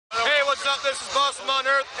what's up? This is Bossum on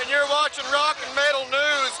Earth, and you're watching Rock and Metal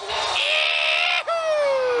News.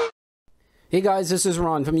 Hey guys, this is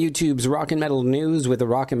Ron from YouTube's Rock and Metal News with a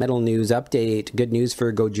Rock and Metal News update. Good news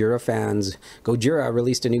for Gojira fans. Gojira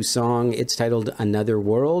released a new song. It's titled Another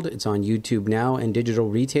World. It's on YouTube now and digital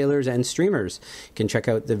retailers and streamers. You can check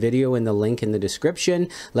out the video in the link in the description.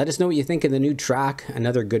 Let us know what you think of the new track.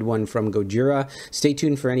 Another good one from Gojira. Stay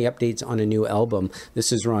tuned for any updates on a new album.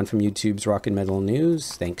 This is Ron from YouTube's Rock and Metal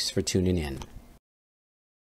News. Thanks for tuning in.